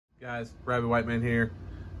Guys, Rabbit White Man here,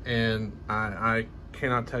 and I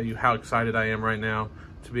cannot tell you how excited I am right now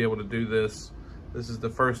to be able to do this. This is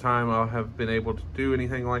the first time I have been able to do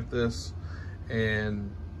anything like this,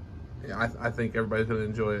 and I think everybody's going to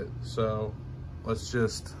enjoy it. So let's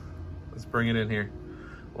bring it in here.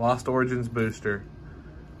 Lost Origins booster.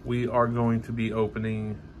 We are going to be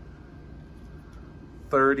opening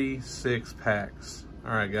 36 packs.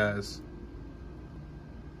 All right, guys.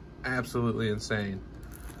 Absolutely insane.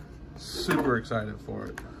 Super excited for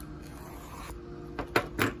it.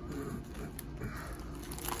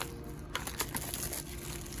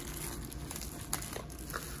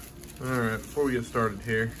 All right, before we get started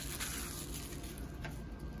here,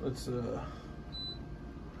 let's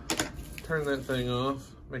turn that thing off.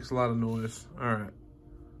 Makes a lot of noise. All right,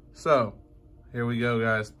 so here we go,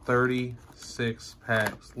 guys. 36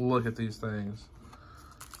 packs. Look at these things.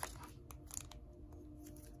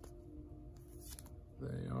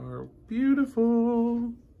 They are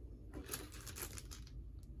beautiful.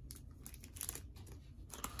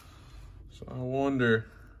 So I wonder,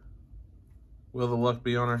 will the luck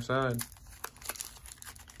be on our side?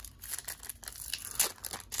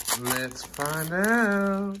 Let's find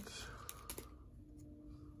out.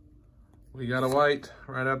 We got a white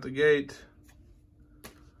right out the gate.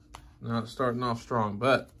 Not starting off strong,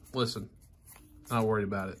 but listen, not worried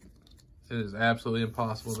about it. It is absolutely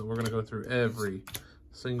impossible that we're going to go through every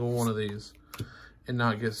single one of these and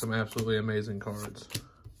not get some absolutely amazing cards.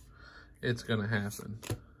 It's going to happen.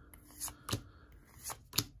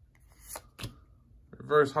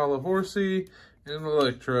 Reverse Hollow Horsey and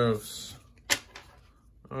Electros.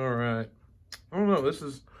 All right. I don't know. This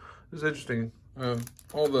is interesting.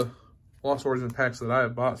 All the Lost Origin packs that I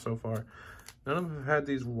have bought so far, none of them have had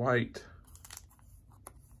these white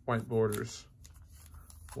borders.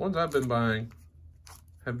 The ones I've been buying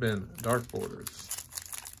have been dark borders.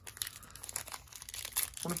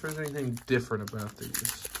 I wonder if there's anything different about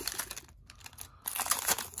these.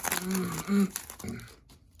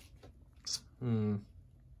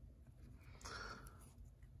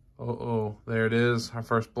 Uh-oh, there it is, our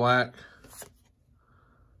first black.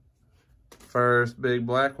 First big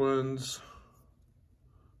black ones.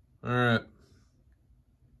 All right.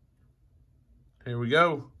 Here we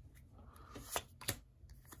go.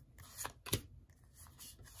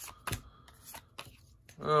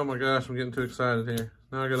 Oh my gosh, I'm getting too excited here.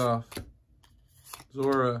 Knock it off.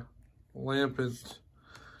 Zora, Lampent.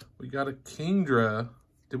 We got a Kingdra.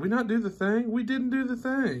 Did we not do the thing? We didn't do the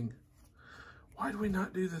thing. Why did we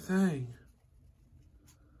not do the thing?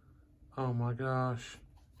 Oh my gosh.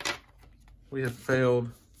 We have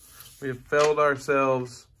failed. We have failed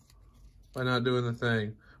ourselves by not doing the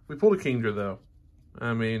thing. We pulled a Kingdra though.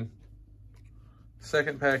 I mean,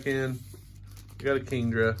 second pack in, we got a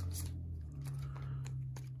Kingdra.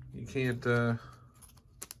 You can't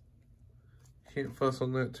fuss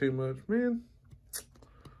on that too much, man.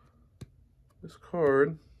 This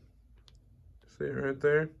card, see it right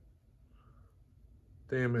there?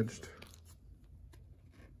 Damaged.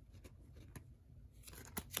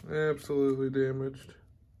 Absolutely damaged.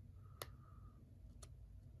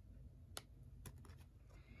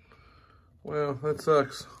 Well, that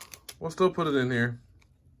sucks. We'll still put it in here,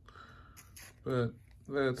 but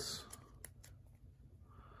it's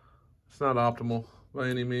not optimal by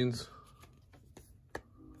any means.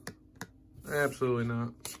 Absolutely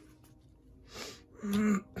not.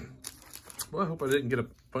 Well, I hope I didn't get a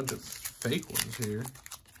bunch of fake ones here.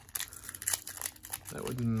 That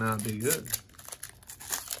would not be good.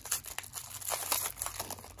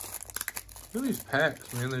 Look at these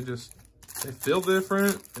packs, man. They feel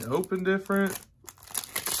different. They open different.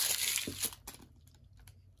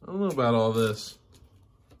 I don't know about all this.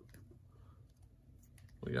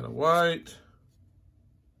 We got a white.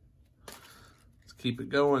 Let's keep it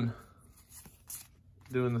going.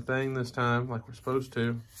 Doing the thing this time like we're supposed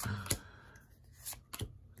to.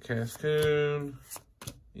 Cascoon,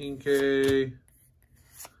 Inkay,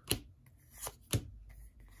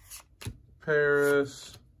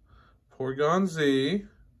 Paris, Porygon Z,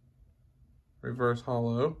 Reverse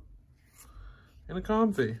Hollow, and a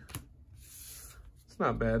Comfy. It's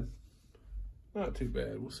not bad. Not too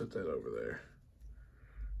bad. We'll set that over there.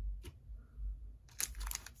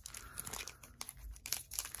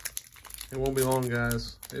 It won't be long,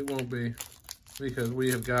 guys. It won't be, because we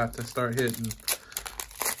have got to start hitting.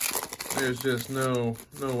 There's just no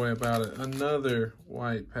way about it. Another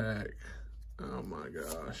white pack. Oh my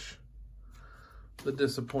gosh. The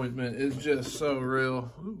disappointment is just so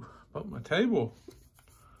real. Ooh, bumped my table.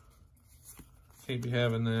 Can't be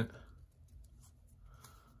having that.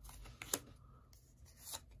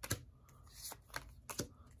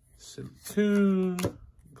 Coon,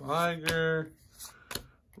 Gligar,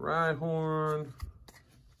 Rhyhorn.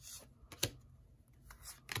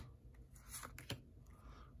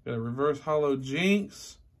 Got a reverse holo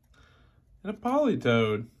Jinx and a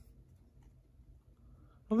Politoed.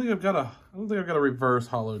 I don't think I've got a reverse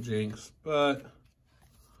holo Jinx, but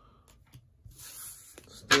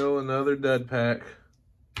still another dud pack.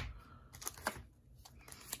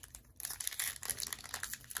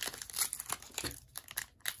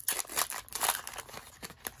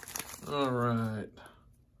 All right.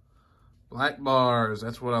 Black bars,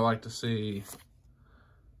 that's what I like to see.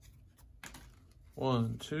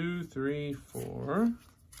 1, 2, 3, 4.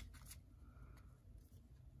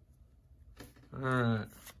 All right.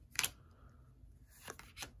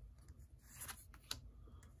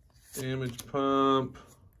 Damage Pump,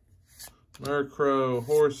 Murkrow,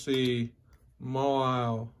 Horsey,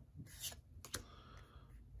 Mawile.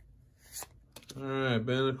 All right,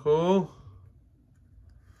 Binnacle.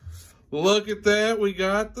 Look at that, we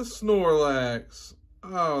got the Snorlax.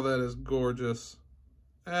 Oh, that is gorgeous.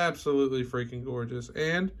 Absolutely freaking gorgeous.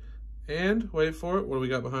 And, wait for it, what do we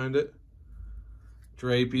got behind it?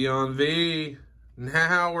 Drapion V.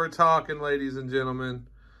 Now we're talking, ladies and gentlemen.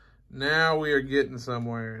 Now we are getting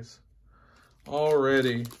somewheres.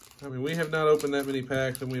 Already. I mean, we have not opened that many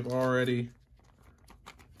packs, and we've already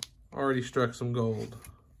struck some gold.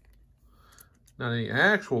 Not any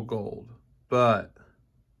actual gold, but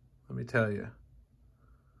let me tell you,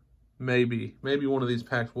 maybe one of these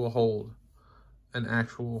packs will hold an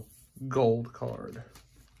actual gold card.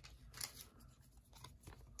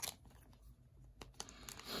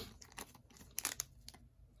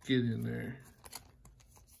 Get in there.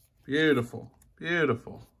 Beautiful,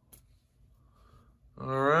 beautiful.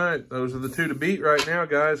 All right, those are the two to beat right now,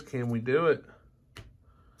 guys. Can we do it?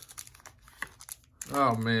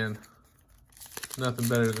 Oh, man. Nothing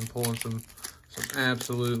better than pulling some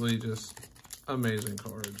absolutely just amazing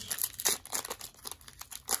cards.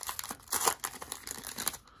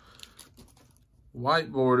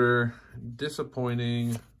 White border,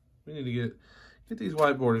 disappointing. We need to get these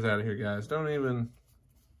white borders out of here, guys. Don't even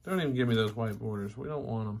give me those white borders. We don't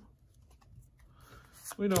want them.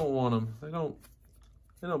 We don't want them. They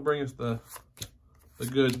don't bring us the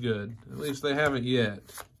good. At least they haven't yet.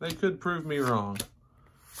 They could prove me wrong.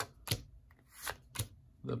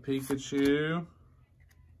 The Pikachu,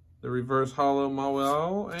 the reverse holo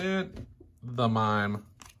Mawile, and the Mime.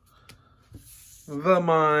 The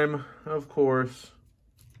Mime, of course.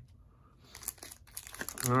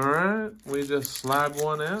 All right, we just slide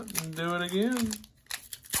one out and do it again.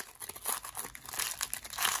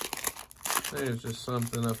 There's just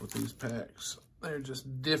something up with these packs. They're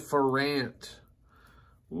just different.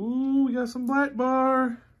 Ooh, we got some black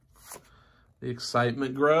bar. The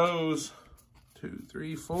excitement grows. 2,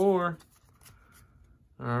 3, 4.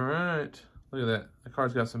 All right. Look at that. The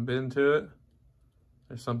card's got some bend to it.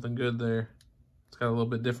 There's something good there. It's got a little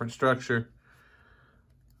bit different structure.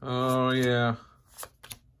 Oh, yeah.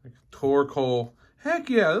 Like Torkoal. Heck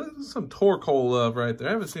yeah, this is some Torkoal love right there.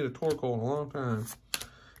 I haven't seen a Torkoal in a long time.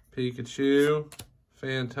 Pikachu,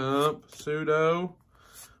 Phantump, Pseudo,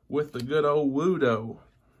 with the good old Wudo.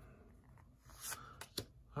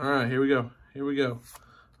 All right, here we go. Here we go.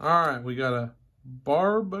 All right, we got a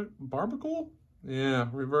Barbacle? Yeah,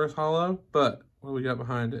 reverse holo. But what do we got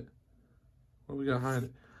behind it? What do we got behind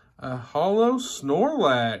it? A holo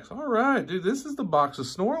Snorlax. All right, dude, this is the box of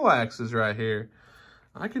Snorlaxes right here.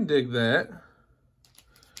 I can dig that.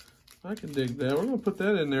 I can dig that. We're gonna put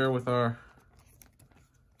that in there with our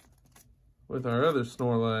other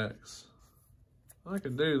Snorlax. I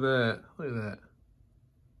can do that. Look at that.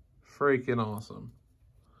 Freaking awesome.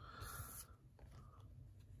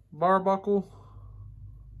 Barbuckle.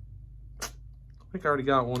 I think I already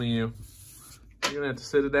got one of you. You're gonna have to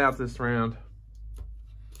sit it out this round.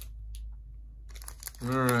 All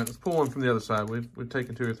right, let's pull one from the other side. We've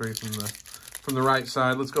taken 2 or 3 from the right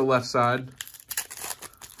side. Let's go left side.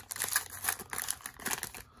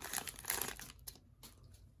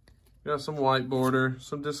 Got some white border,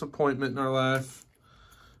 some disappointment in our life.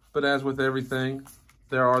 But as with everything,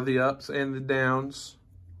 there are the ups and the downs.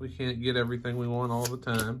 We can't get everything we want all the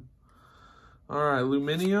time. All right,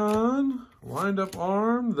 Lumineon, Wind Up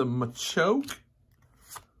Arm, the Machoke,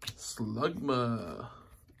 Slugma,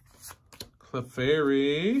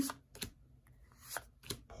 Clefairy,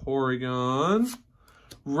 Porygon,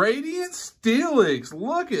 Radiant Steelix.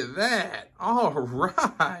 Look at that. All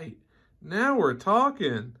right. Now we're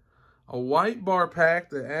talking. A white bar pack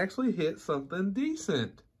that actually hit something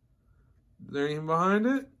decent. Is there anything behind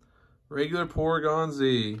it? Regular Porygon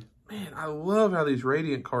Z. Man, I love how these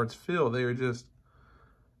Radiant cards feel. They are just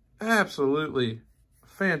Absolutely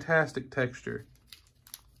fantastic texture.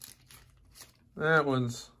 That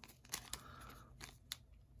one's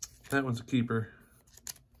a keeper.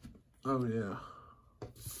 Oh yeah.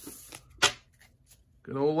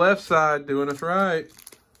 Good old left side doing us right.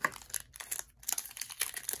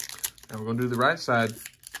 Now we're gonna do the right side.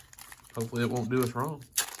 Hopefully it won't do us wrong.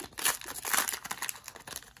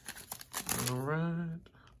 All right,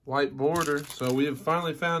 white border. So we have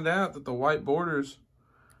finally found out that the white borders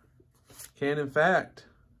can in fact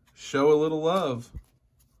show a little love.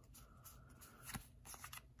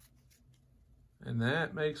 And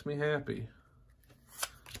that makes me happy.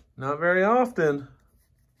 Not very often,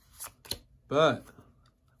 but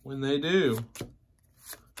when they do,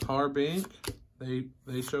 carb ink,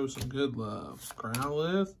 they show some good love.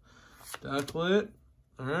 Growlithe, Ducklet.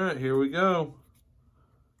 All right, here we go.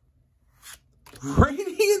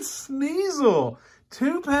 Radiant Sneasel.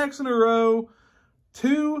 2 packs in a row.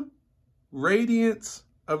 2 Radiants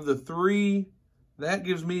of the 3. That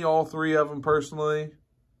gives me all 3 of them personally.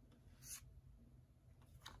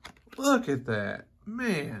 Look at that.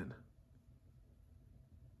 Man.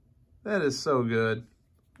 That is so good.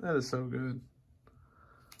 That is so good.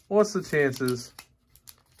 What's the chances?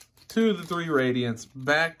 2 of the 3 Radiants,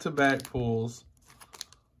 back-to-back pulls.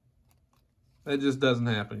 That just doesn't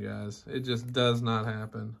happen, guys. It just does not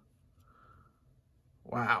happen.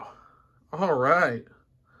 Wow. All right.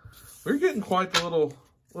 We're getting quite the little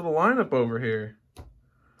lineup over here.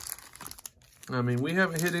 I mean, we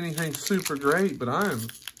haven't hit anything super great, but I'm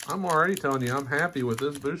already telling you I'm happy with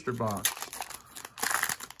this booster box.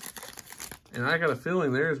 And I got a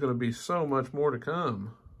feeling there's going to be so much more to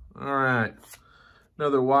come. All right.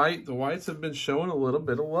 Another white. The whites have been showing a little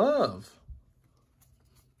bit of love.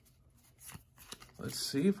 Let's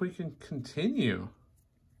see if we can continue.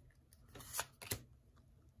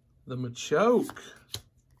 The Machoke.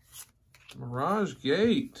 Mirage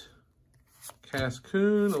Gate.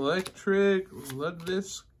 Cascoon, Electric,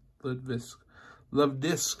 Ludvisk,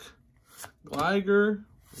 Gligar,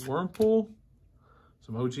 Wurmple,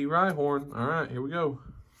 some OG Rhyhorn. All right, here we go.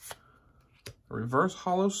 A reverse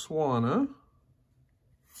hollow Swanna.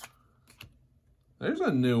 There's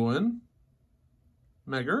a new one.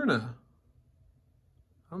 Magerna.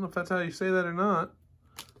 I don't know if that's how you say that or not.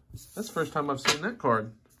 That's the first time I've seen that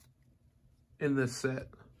card in this set.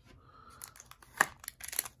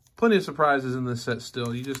 Plenty of surprises in this set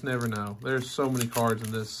still. You just never know. There's so many cards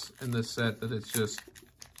in this set that it's just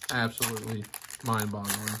absolutely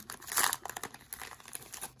mind-boggling.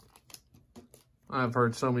 I've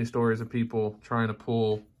heard so many stories of people trying to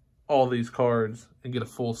pull all these cards and get a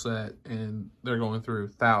full set, and they're going through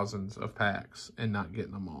thousands of packs and not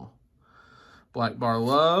getting them all. Black Bar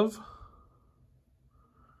Love.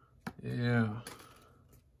 Yeah.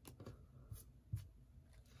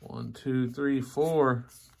 1, 2, 3, 4.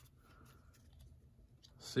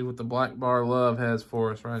 See what the Black Bar Love has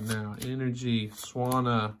for us right now. Energy,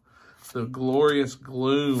 Swanna, the Glorious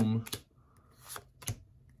Gloom,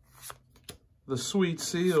 the Sweet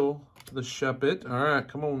Seal, the Shuppet. All right,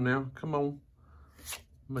 come on now, come on.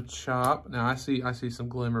 Machop. Now I see some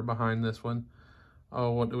glimmer behind this one.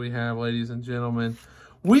 Oh, what do we have, ladies and gentlemen?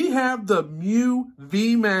 We have the Mew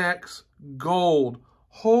VMAX Gold.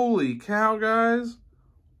 Holy cow, guys.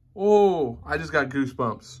 Oh, I just got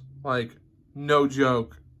goosebumps. Like, no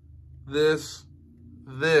joke. This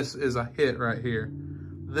is a hit right here.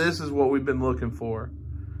 This is what we've been looking for.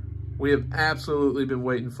 We have absolutely been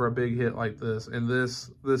waiting for a big hit like this, and this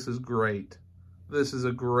is great. This is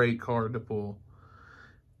a great card to pull.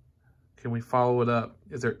 Can we follow it up?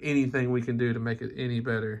 Is there anything we can do to make it any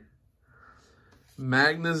better?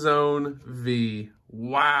 Magnezone V.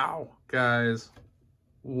 Wow, guys.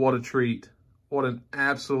 What a treat. What an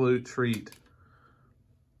absolute treat.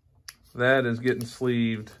 That is getting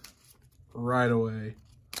sleeved right away.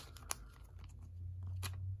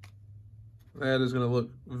 That is going to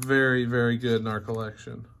look very, very good in our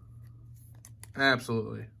collection.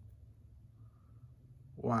 Absolutely.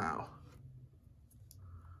 Wow.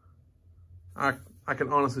 I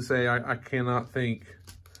can honestly say I cannot think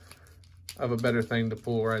of a better thing to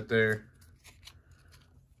pull right there.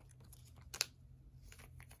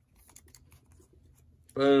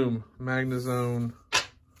 Boom. Magnezone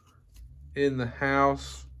in the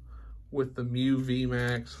house with the Mew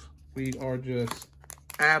VMAX. We are just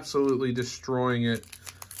absolutely destroying it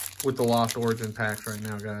with the Lost Origin packs right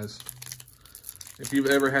now, guys. If you've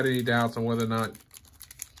ever had any doubts on whether or not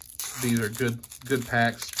these are good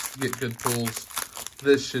packs, get good pulls,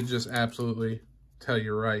 this should just absolutely tell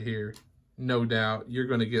you right here. No doubt, you're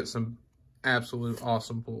going to get some absolute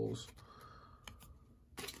awesome pulls.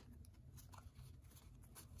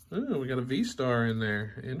 Ooh, we got a V-Star in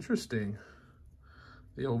there. Interesting.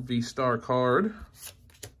 The old V-Star card.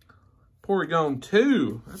 Porygon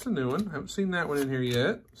 2. That's a new one. Haven't seen that one in here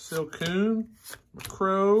yet. Silcoon,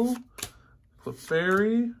 Macrow,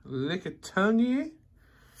 Clefairy, Lickitungy,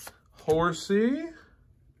 Horsey,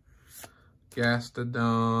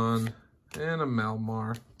 Gastrodon, and a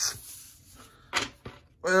Malmar.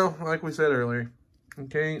 Well, like we said earlier, you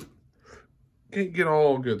can't get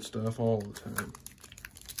all good stuff all the time.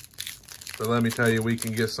 But let me tell you, we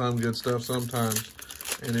can get some good stuff sometimes.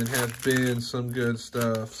 And it has been some good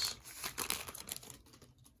stuffs.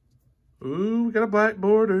 Ooh, we got a black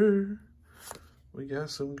border. We got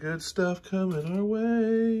some good stuff coming our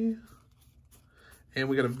way. And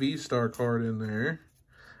we got a V-Star card in there.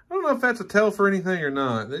 I don't know if that's a tell for anything or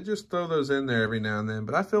not. They just throw those in there every now and then.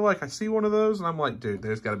 But I feel like I see one of those and I'm like, dude,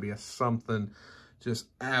 there's got to be something just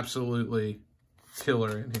absolutely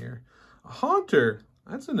killer in here. A Haunter.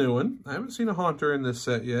 That's a new one. I haven't seen a Haunter in this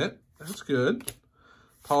set yet. That's good.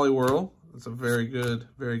 Poliwhirl. That's a very good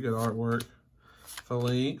artwork.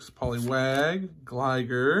 Phalanx, Poliwag,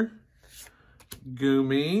 Gligar,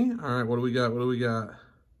 Goomy. All right, what do we got? What do we got?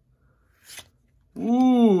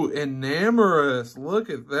 Ooh, Enamorous. Look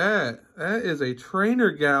at that. That is a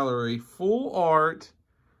trainer gallery, full art.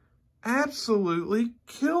 Absolutely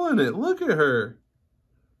killing it. Look at her.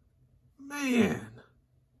 Man.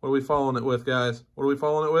 What are we following it with, guys? What are we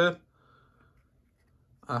following it with?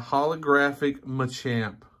 A holographic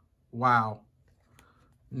Machamp. Wow.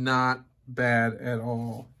 Not bad at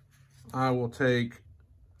all. I will take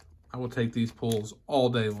these pulls all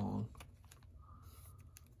day long.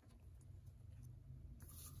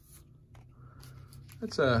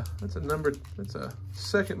 That's a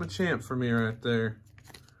second Machamp for me right there.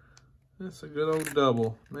 That's a good old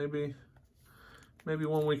double. Maybe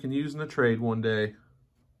one we can use in a trade one day.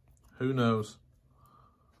 Who knows?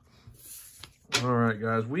 All right,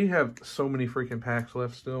 guys, we have so many freaking packs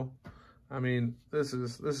left still. I mean, this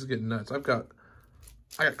is getting nuts. I got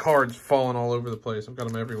cards falling all over the place. I've got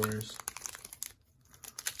them everywhere.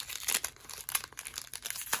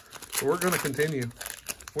 So we're gonna continue.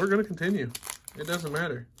 We're gonna continue. It doesn't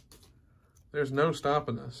matter. There's no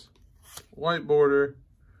stopping us. White border.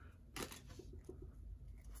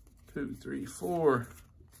 2, 3, 4.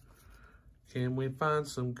 Can we find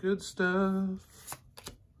some good stuff?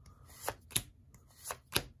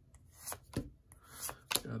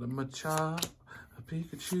 Got a Machop, a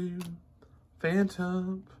Pikachu,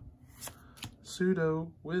 Phantom,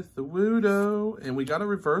 Pseudo with the Wudo, and we got a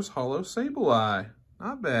reverse holo Sableye.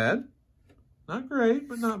 Not bad. Not great,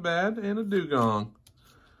 but not bad. And a Dugong.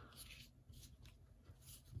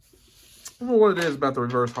 I don't know what it is about the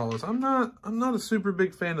reverse holos. I'm not a super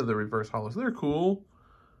big fan of the reverse holos. They're cool.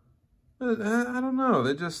 But I don't know.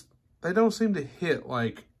 They don't seem to hit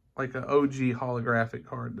like an OG holographic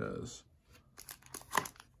card does.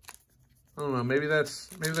 I don't know. Maybe that's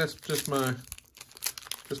just my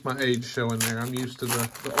age showing there. I'm used to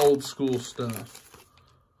the old school stuff.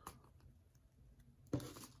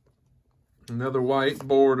 Another white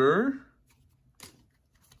border.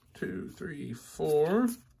 2, 3, 4.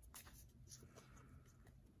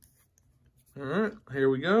 All right, here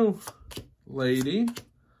we go. Lady.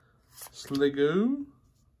 Sliggoo.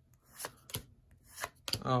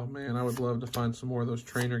 Oh man, I would love to find some more of those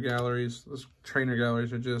trainer galleries. Those trainer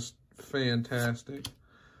galleries are just fantastic.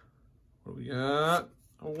 What do we got?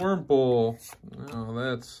 A Wurmple. Oh,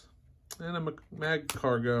 that's... And a Mag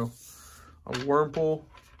Cargo. A Wurmple.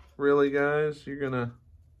 Really, guys? You're gonna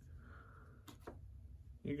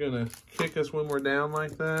kick us when we're down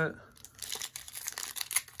like that?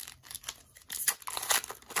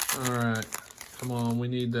 All right, come on. We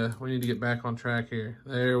need to get back on track here.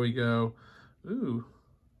 There we go. Ooh,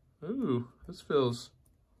 this feels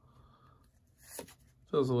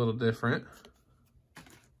a little different.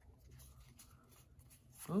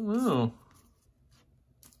 I don't know.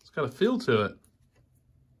 It's got a feel to it.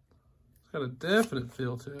 It's got a definite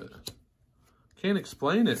feel to it. Can't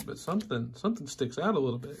explain it, but something sticks out a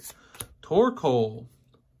little bit. Torkoal.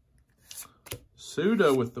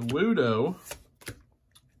 Pseudo with the Wudo.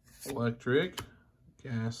 Electric.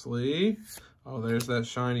 Ghastly. Oh, there's that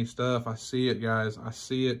shiny stuff. I see it, guys. I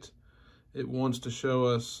see it. It wants to show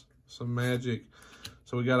us some magic.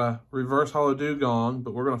 So we got a reverse holo Dugong,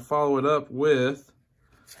 but we're going to follow it up with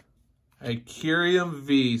a Kyurem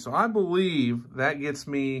V. So I believe that gets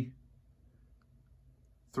me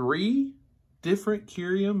 3 different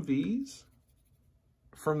Kyurem Vs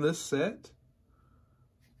from this set.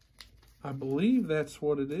 I believe that's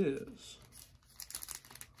what it is.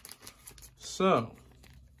 So,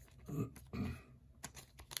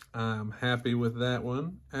 I'm happy with that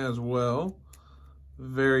one as well.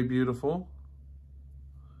 Very beautiful.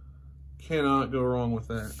 Cannot go wrong with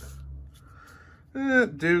that.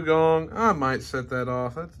 Dugong, I might set that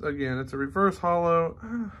off. That's, again, it's a reverse hollow.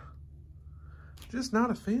 Just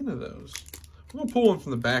not a fan of those. I'm gonna pull one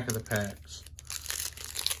from the back of the packs.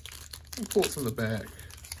 I'll pull it from the back.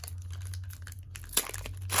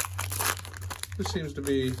 This seems to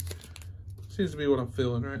be what I'm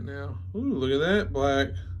feeling right now. Ooh, look at that, black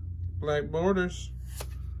borders.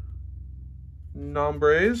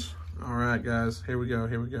 Nombres. All right, guys, here we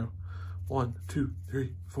go. 1, 2,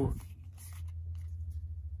 3, 4.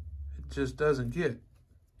 It just doesn't get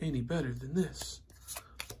any better than this.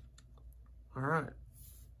 All right.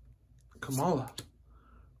 Kamala.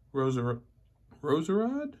 Roserade?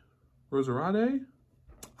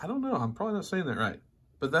 I don't know. I'm probably not saying that right.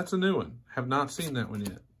 But that's a new one. Have not seen that one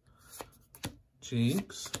yet.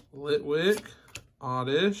 Jinx. Litwick.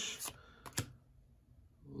 Oddish.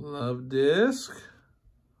 Love Disc.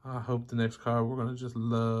 I hope the next card we're going to just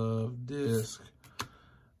love Disc.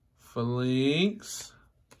 Phalanx.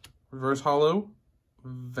 Reverse Hollow.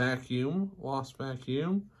 Vacuum. Lost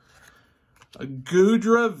Vacuum. A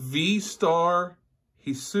Gudra V-Star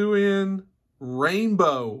Hisuian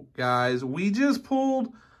Rainbow, guys. We just pulled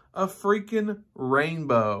a freaking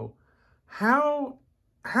rainbow. How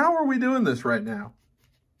are we doing this right now?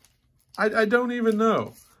 I don't even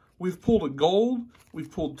know. We've pulled a gold.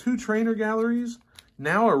 We've pulled 2 trainer galleries.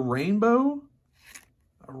 Now a rainbow?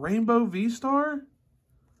 A rainbow V-Star?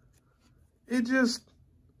 It's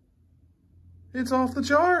off the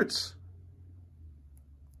charts.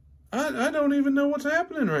 I don't even know what's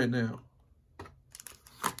happening right now.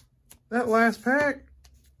 That last pack,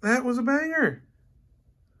 that was a banger.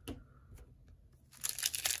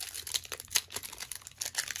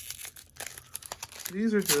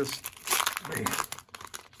 These are just, man,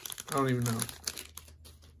 I don't even know.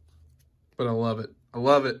 But I love it. I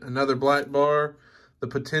love it. Another black bar. The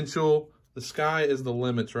potential, the sky is the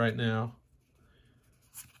limits right now.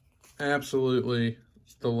 Absolutely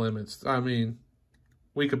the limits. I mean,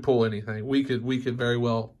 we could pull anything. We could very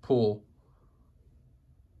well pull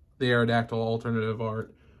the Aerodactyl alternative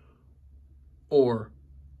art, or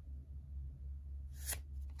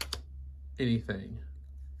anything.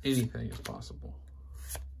 Anything is possible.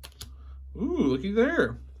 Ooh, looky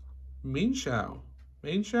there. Mienshao.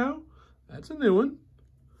 Mienshao? That's a new one.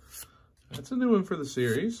 That's a new one for the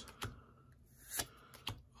series.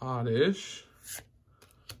 Oddish.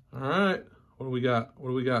 All right. What do we got? What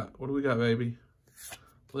do we got? What do we got, baby?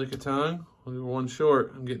 Lick a tongue. We're one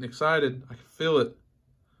short. I'm getting excited. I can feel it.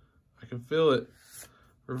 I can feel it.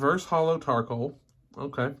 Reverse hollow Tarkle.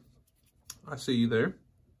 Okay. I see you there.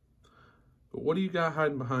 But what do you got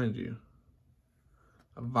hiding behind you?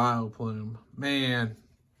 A Vileplume. Man.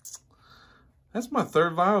 That's my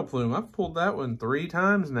 3rd Vileplume. I've pulled that one 3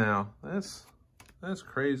 times now. That's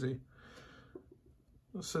crazy.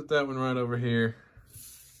 Let's set that one right over here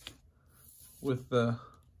with the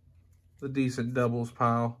decent doubles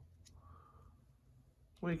pile.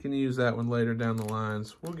 We can use that one later down the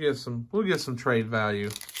lines. We'll get some trade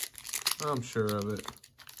value. I'm sure of it.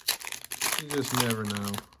 You just never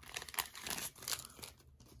know.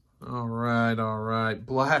 All right.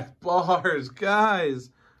 Black bars,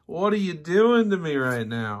 guys. What are you doing to me right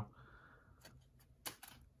now?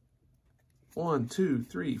 1, 2,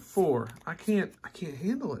 3, 4. I can't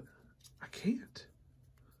handle it. I can't.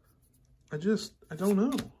 I don't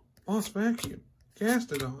know. Lost Vacuum.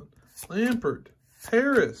 Gastrodon. Lampert.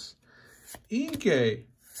 Paris. Inkay.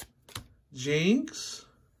 Jinx.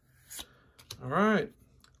 All right.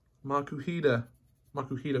 Makuhita.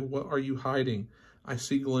 Makuhita, what are you hiding? I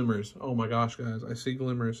see glimmers. Oh my gosh, guys. I see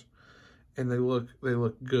glimmers. And they look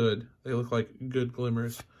good. They look like good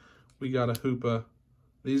glimmers. We got a Hoopa.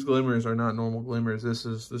 These glimmers are not normal glimmers. This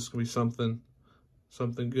gonna be something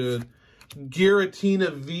good.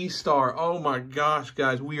 Giratina V-Star. Oh my gosh,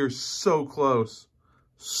 guys. We are so close.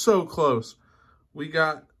 So close. We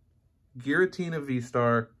got Giratina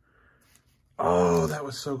V-Star. Oh, that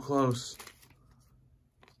was so close.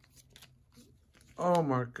 Oh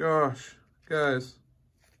my gosh. Guys,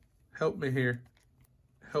 help me here.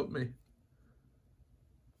 Help me.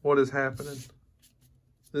 What is happening?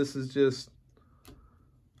 This is just,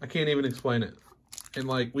 I can't even explain it. And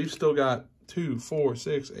like, we've still got 2, 4,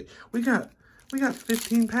 6, 8. We got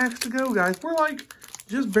 15 packs to go, guys. We're like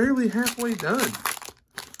just barely halfway done.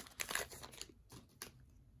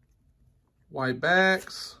 White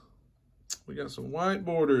backs. We got some white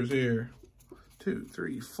borders here. 2,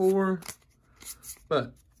 3, 4.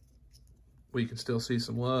 But we can still see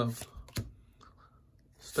some love.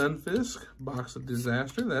 Stunfisk, Box of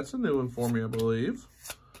Disaster. That's a new one for me, I believe.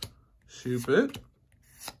 Shoopit,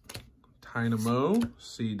 Dynamo,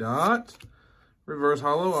 C-Dot, Reverse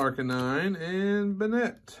Hollow Arcanine, and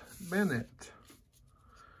Bennett.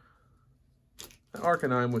 The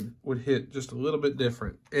Arcanine would hit just a little bit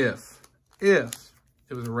different if it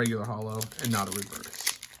was a regular hollow and not a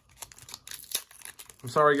reverse. I'm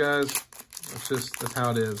sorry, guys. That's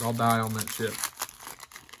how it is. I'll die on that ship.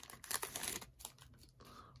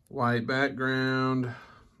 White background.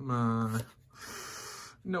 My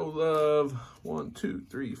no love. 1, 2,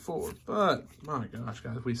 3, 4. But my gosh,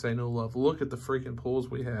 guys, we say no love. Look at the freaking pulls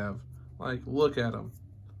we have. Like, look at them.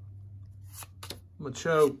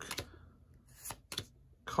 Machoke,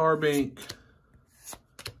 Carbink,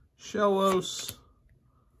 Shellos,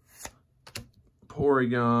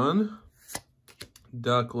 Porygon,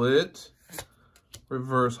 Ducklet,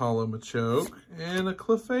 Reverse Hollow Machoke, and a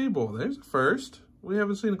Clefable. There's a first. We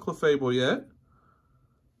haven't seen a Clefable yet.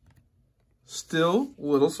 Still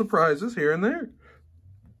little surprises here and there.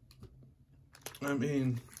 I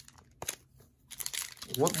mean,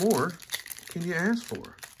 what more can you ask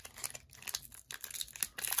for?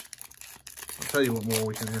 I'll tell you what more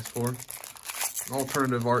we can ask for. An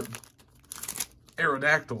alternative art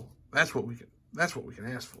Aerodactyl. That's what we can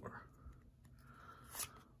ask for.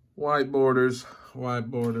 White borders.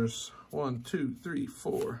 1, 2, 3,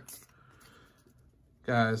 4.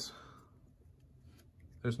 Guys,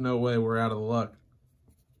 there's no way we're out of the luck.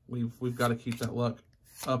 We've got to keep that luck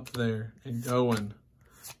up there and going.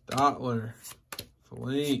 Dottler,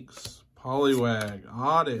 Flinks, Poliwag,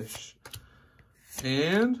 Oddish,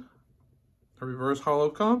 and a Reverse Hollow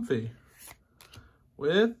Comfy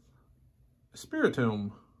with a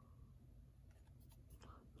Spiritomb.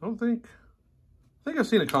 I think I've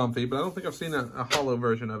seen a Comfy, but I don't think I've seen a hollow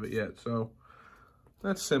version of it yet, so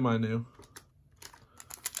that's semi-new.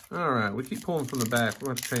 All right, we keep pulling from the back. We're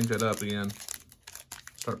going to have to change that up again.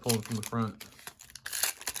 Start pulling from the front.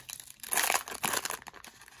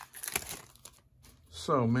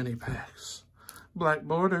 So many packs. Black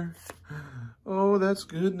border. Oh, that's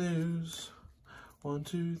good news. 1,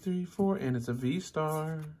 2, 3, 4, and it's a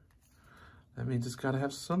V-Star. That means it's got to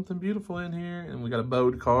have something beautiful in here, and we got a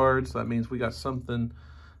bowed card, so that means we got something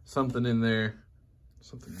in there,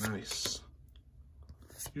 something nice.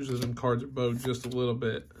 Usually them cards are bowed just a little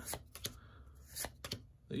bit.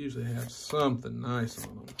 They usually have something nice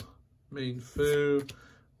on them. Main Fu,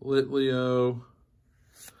 Litleo,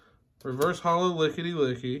 Reverse Hollow Lickety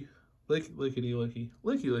Licky,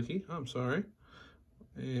 I'm sorry.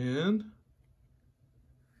 And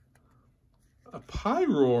a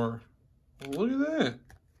Pyroar. Look at that.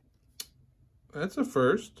 That's a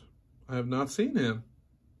first. I have not seen him.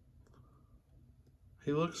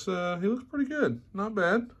 He looks pretty good. Not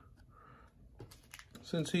bad.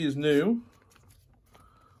 Since he is new,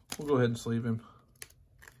 we'll go ahead and sleeve him.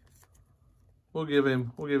 We'll give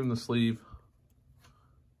him the sleeve.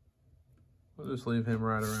 We'll just leave him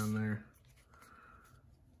right around there.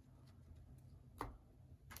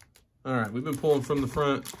 All right, we've been pulling from the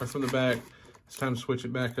front or from the back. It's time to switch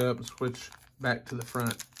it back up and switch back to the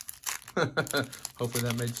front. Hopefully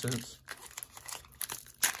that made sense.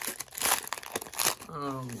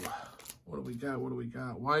 Oh, what do we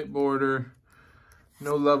got? White border.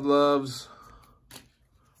 No love loves.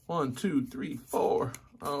 1, 2, 3, 4.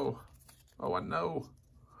 Oh, I know.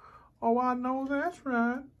 Oh, I know that's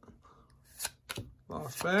right.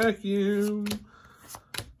 Lost Vacuum.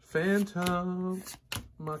 Phantom.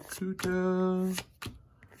 Makuta.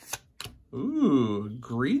 Ooh,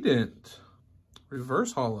 Greedent.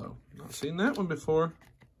 Reverse Hollow. Not seen that one before.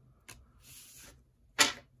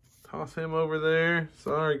 Toss him over there.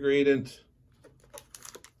 Sorry, Greedent.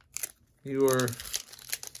 You're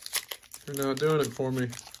not doing it for me.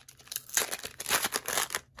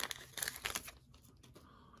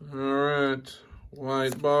 All right.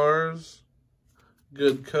 White bars.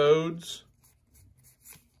 Good codes.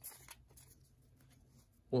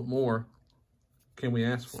 What more can we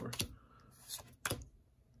ask for?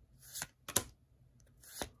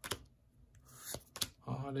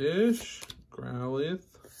 Oddish, Growlithe,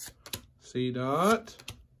 C-Dot,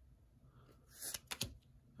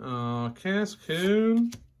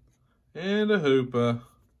 Cascoon, and a Hoopa.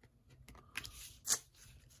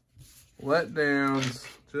 Letdowns,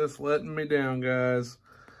 just letting me down, guys.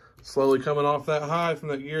 Slowly coming off that high from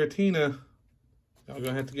that Giratina. Y'all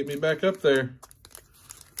gonna have to get me back up there.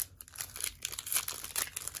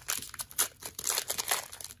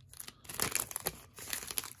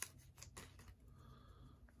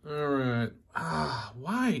 All right.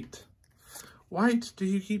 White. White, do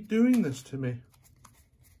you keep doing this to me?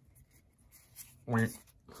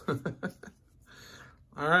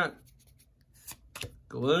 All right.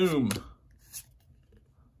 Gloom.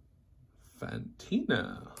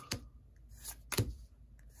 Fantina.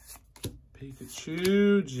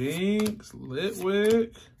 Pikachu, Jinx,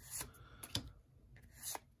 Litwick.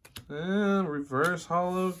 And reverse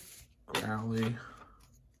holo, Growly.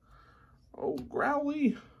 Oh,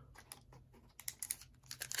 Growly.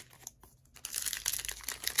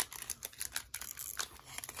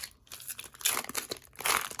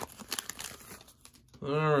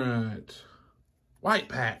 All right. White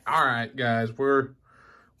pack. All right, guys. We're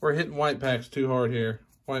hitting white packs too hard here.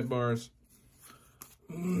 White bars.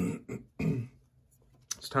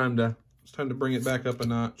 It's time to bring it back up a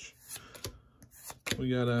notch. We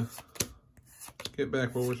gotta get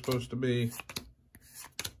back where we're supposed to be.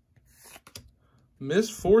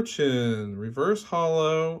 Misfortune, reverse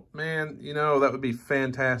holo. Man, you know, that would be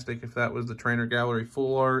fantastic if that was the Trainer Gallery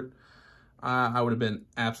full art. I would have been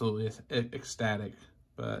absolutely ecstatic,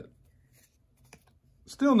 but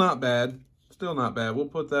still not bad. Still not bad. We'll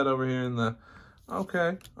put that over here in the,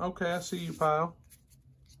 okay, I see you, pile.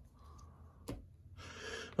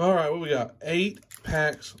 All right, what we got? 8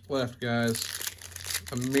 packs left, guys.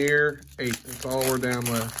 A mere 8. That's all we're down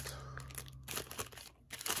left.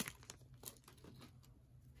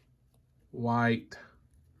 White.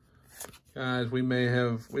 Guys, we may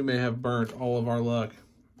have burnt all of our luck.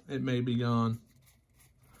 It may be gone.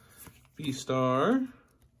 V-Star.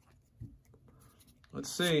 Let's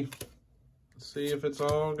see. Let's see if it's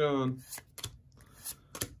all gone.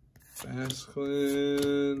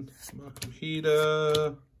 Basculin,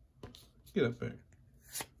 Makuhita. Get up there.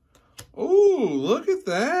 Oh, look at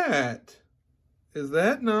that. Is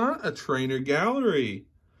that not a Trainer Gallery?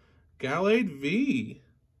 Gallade V.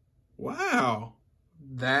 Wow.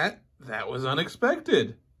 That was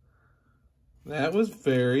unexpected. That was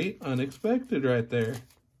very unexpected right there.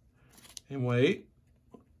 And wait.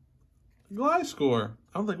 Gliscor.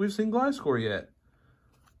 I don't think we've seen Gliscor yet.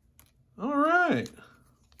 All right.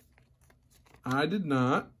 I did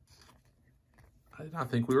not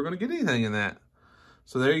think we were going to get anything in that.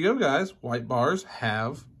 So there you go, guys. White bars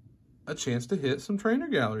have a chance to hit some Trainer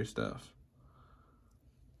Gallery stuff.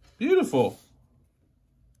 Beautiful.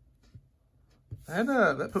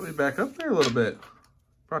 That put me back up there a little bit.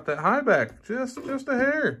 Brought that high back just a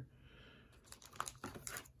hair.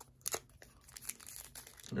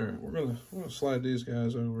 All right, we're gonna slide these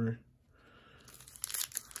guys over.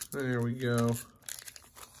 There we go.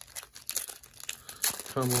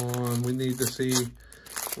 Come on, we need to see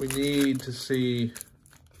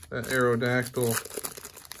that Aerodactyl.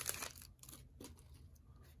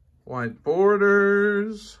 White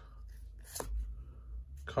borders.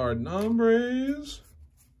 Card nombres.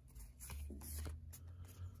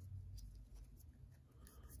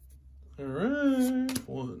 All right,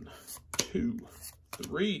 1, 2,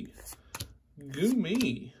 3.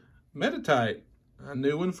 Goomy. Metatite. A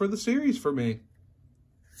new one for the series for me.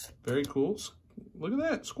 Very cool. Look at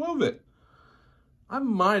that. Squovit. I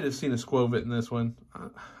might have seen a Squovit in this one.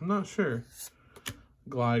 I'm not sure.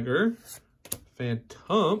 Gligar.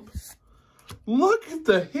 Phantump. Look at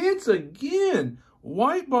the hits again.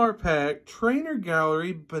 White bar pack. Trainer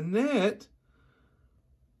Gallery. Banette.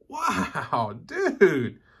 Wow,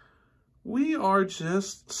 dude. We are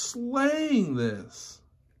just slaying this.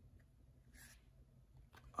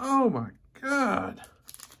 Oh my God.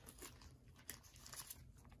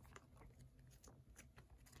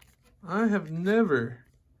 I have never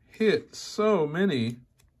hit so many.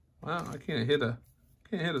 Wow, I can't hit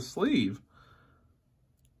a sleeve.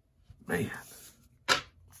 Man.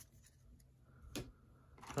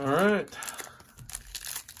 All right.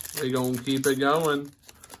 We're gonna keep it going.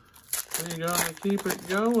 We're gonna keep it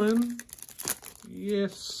going.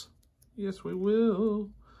 Yes. Yes, we will.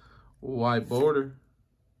 White border.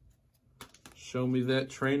 Show me that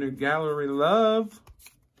Trainer Gallery love.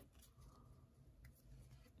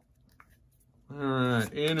 All right.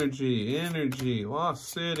 Energy. Lost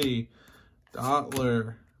City.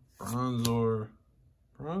 Dottler. Bronzor.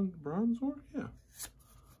 Bronzor? Yeah.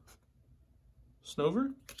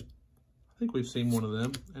 Snover? I think we've seen one of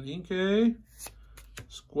them. An Inkay.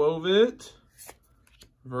 Squovit.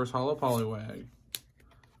 Reverse Holo Poliwag.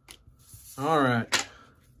 All right.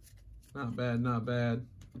 Not bad, not bad.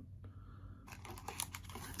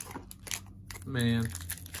 Man,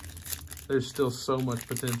 there's still so much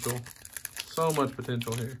potential. So much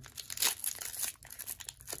potential here.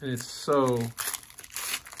 And it's so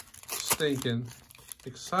stinking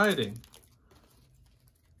exciting.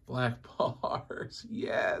 Black bars,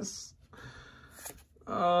 yes.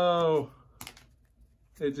 Oh,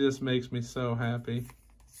 it just makes me so happy.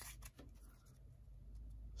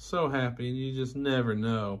 So happy, and you just never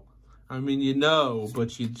know. I mean, you know,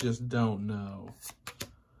 but you just don't know.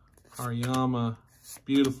 Hariyama,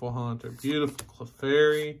 beautiful Haunter, beautiful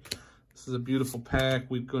Clefairy. This is a beautiful pack.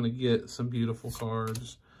 We're going to get some beautiful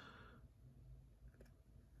cards.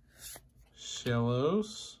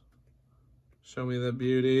 Shellos. Show me the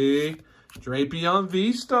beauty. Drapion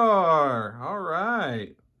V-Star. All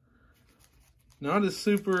right. Not as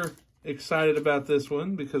super excited about this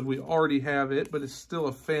one because we already have it, but it's still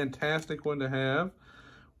a fantastic one to have.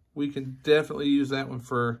 We can definitely use that one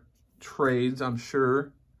for trades, I'm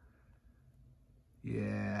sure.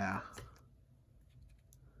 Yeah.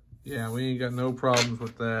 Yeah, we ain't got no problems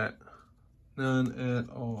with that. None at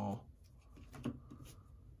all.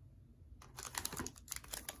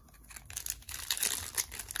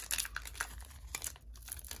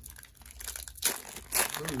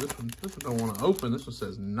 Ooh, this one don't want to open. This one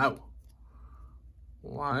says no.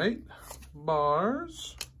 White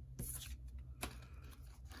bars.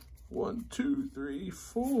 1, 2, 3,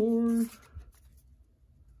 4.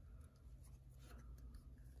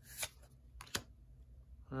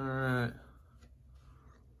 All right.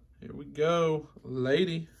 Here we go.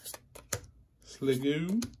 Lady.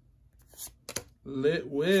 Sligoo.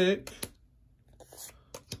 Litwick.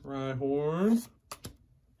 Rhyhorn.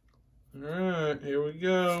 All right, here we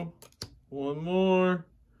go. One more.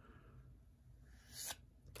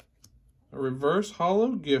 A reverse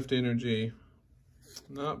hollow gift energy.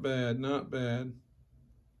 Not bad, not bad.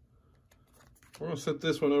 We're gonna set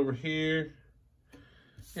this one over here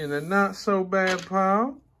in the not so bad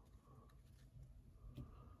pile.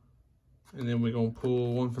 And then we're gonna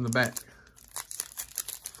pull one from the back.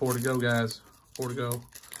 4 to go, guys. 4 to go.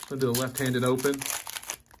 Gonna do a left-handed open.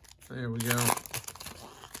 There we go.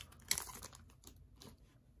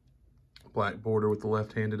 Black border with the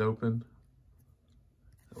left-handed open.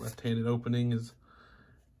 The left-handed opening is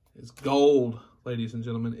gold, ladies and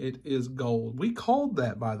gentlemen. It is gold. We called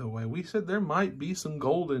that, by the way. We said there might be some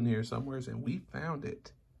gold in here somewhere, and we found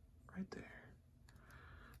it right there.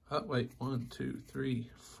 Oh, wait. 1, 2, 3,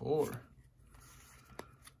 4.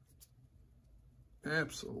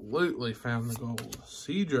 Absolutely found the gold.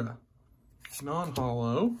 Seadra,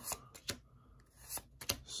 non-hollow.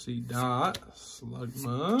 C-Dot,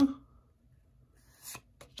 Slugma.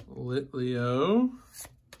 Litleo,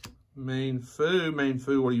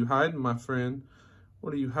 Mainfu, what are you hiding, my friend?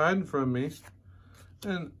 What are you hiding from me?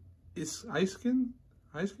 And it's Iskin,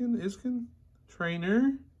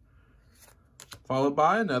 Trainer, followed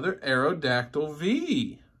by another Aerodactyl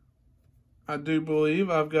V. I do believe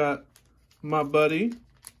I've got my buddy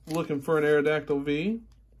looking for an Aerodactyl V.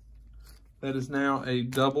 That is now a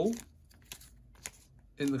double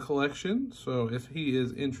in the collection, so if he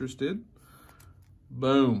is interested,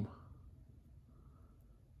 boom.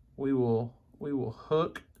 We will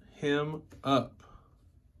hook him up.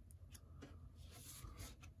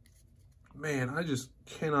 Man, I just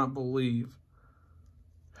cannot believe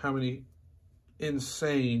how many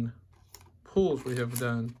insane pulls we have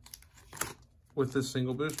done with this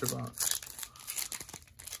single booster box.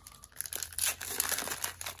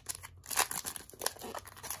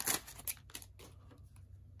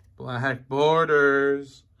 Black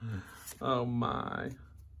borders. Oh my.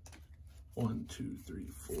 1, 2, 3,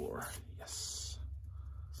 4. Yes.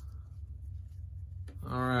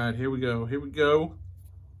 All right, here we go. Here we go.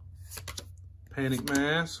 Panic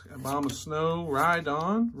Mask, Abomasnow,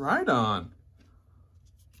 Rhydon.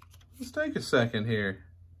 Let's take a second here.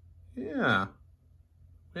 Yeah.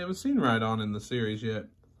 We haven't seen Rhydon in the series yet.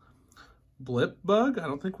 Blipbug, I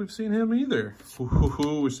don't think we've seen him either.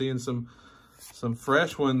 Ooh, we're seeing some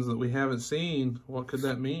fresh ones that we haven't seen. What could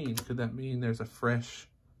that mean? Could that mean there's a fresh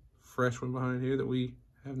one behind here that we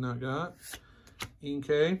have not got?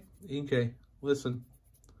 Inkay, listen.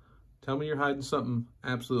 Tell me you're hiding something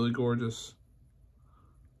absolutely gorgeous.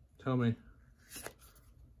 Tell me.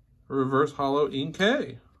 Reverse hollow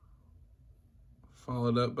Inkay.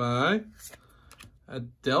 Followed up by a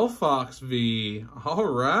Delphox V. All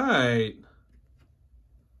right.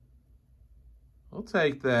 I'll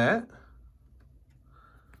take that.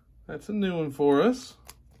 That's a new one for us.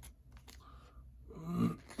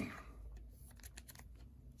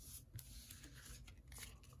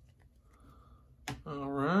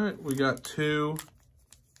 All right, we got 2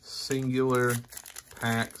 singular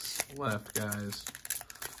packs left, guys.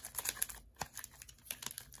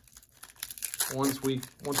 Once we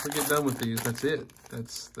get done with these, that's it.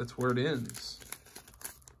 That's where it ends.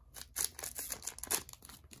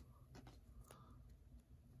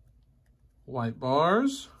 White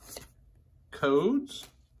bars, codes.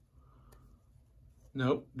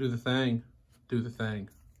 Nope, do the thing.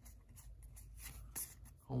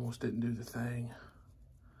 Almost didn't do the thing.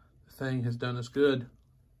 The thing has done us good.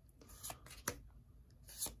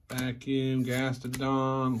 Vacuum,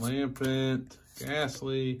 Gastodon, Lampent,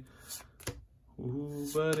 Ghastly. Ooh,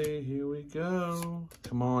 buddy, here we go.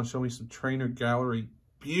 Come on, show me some Trainer Gallery.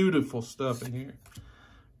 Beautiful stuff in here.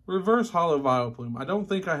 Reverse Hollow Vileplume. I don't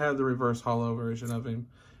think I have the Reverse Hollow version of him.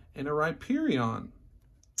 And a Rhyperion.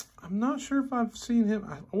 I'm not sure if I've seen him.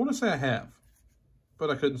 I want to say I have, but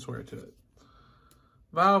I couldn't swear to it.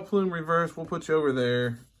 Vileplume Reverse, we'll put you over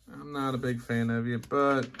there. I'm not a big fan of you,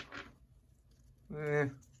 but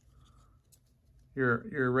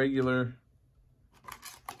your regular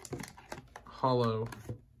Hollow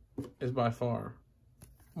is by far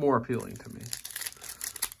more appealing to me.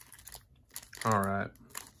 All right.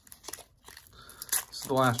 This is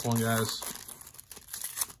the last one, guys.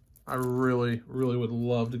 I really, really would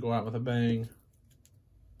love to go out with a bang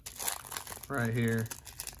right here.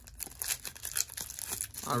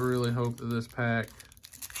 I really hope that this pack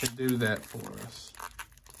can do that for us.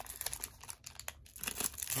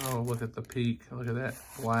 Oh, look at the peak. Look at that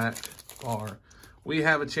black bar. We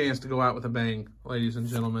have a chance to go out with a bang, ladies and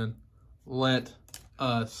gentlemen. Let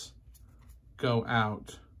us go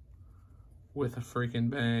out with a freaking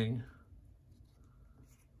bang.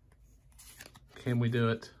 Can we do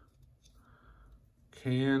it?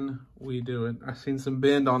 Can we do it? I've seen some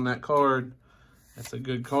bend on that card. That's a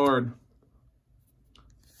good card.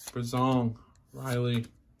 Brazong, Riley,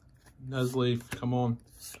 Nuzleaf, come on.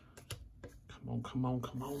 Come on, come on,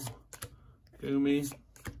 come on. Goomy.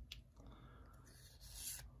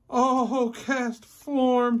 Oh, cast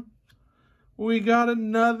form. We got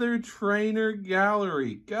another Trainer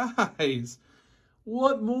Gallery. Guys,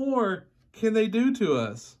 what more can they do to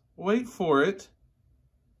us? Wait for it.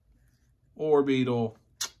 Orbeetle.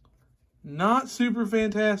 Not super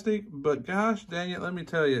fantastic, but gosh dang it, let me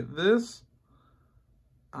tell you, this,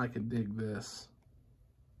 I can dig this.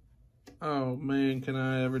 Oh man, can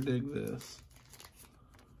I ever dig this?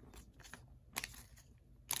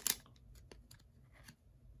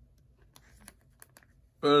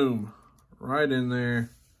 Boom. Right in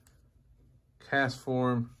there. Cast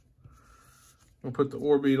form. We'll put the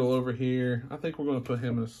Orbeetle over here. I think we're going to put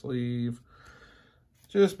him in a sleeve.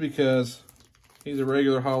 Just because he's a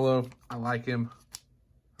regular hollow. I like him.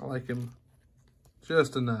 I like him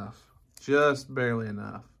just enough. Just barely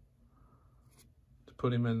enough to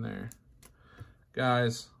put him in there.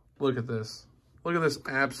 Guys, look at this. Look at this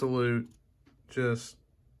absolute, just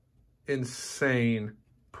insane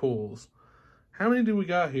pulls. How many do we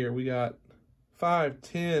got here? We got 5,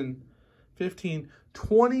 10, 15,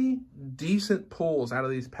 20 decent pulls out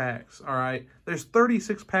of these packs, all right? There's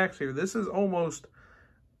 36 packs here. This is almost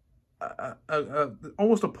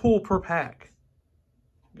almost a pull per pack.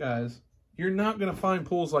 Guys, you're not going to find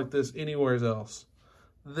pulls like this anywhere else.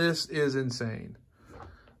 This is insane.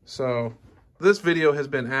 So, this video has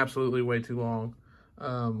been absolutely way too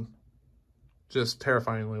long. Just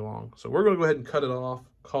terrifyingly long. So, we're going to go ahead and cut it off,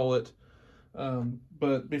 call it.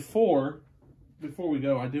 But before we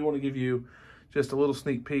go, I do want to give you just a little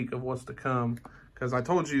sneak peek of what's to come, because I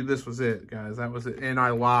told you this was it, guys. That was it, and I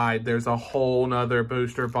lied. There's a whole nother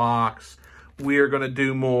booster box. We're gonna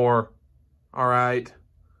do more. All right,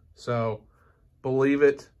 so believe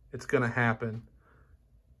it, it's gonna happen.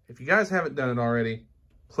 If you guys haven't done it already,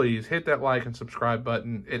 please hit that like and subscribe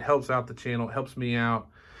button. It helps out the channel, it helps me out,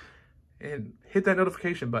 and hit that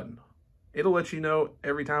notification button. It'll let you know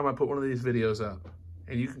every time I put one of these videos up.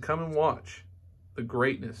 And you can come and watch the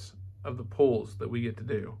greatness of the pulls that we get to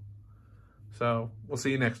do. So, we'll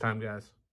see you next time, guys.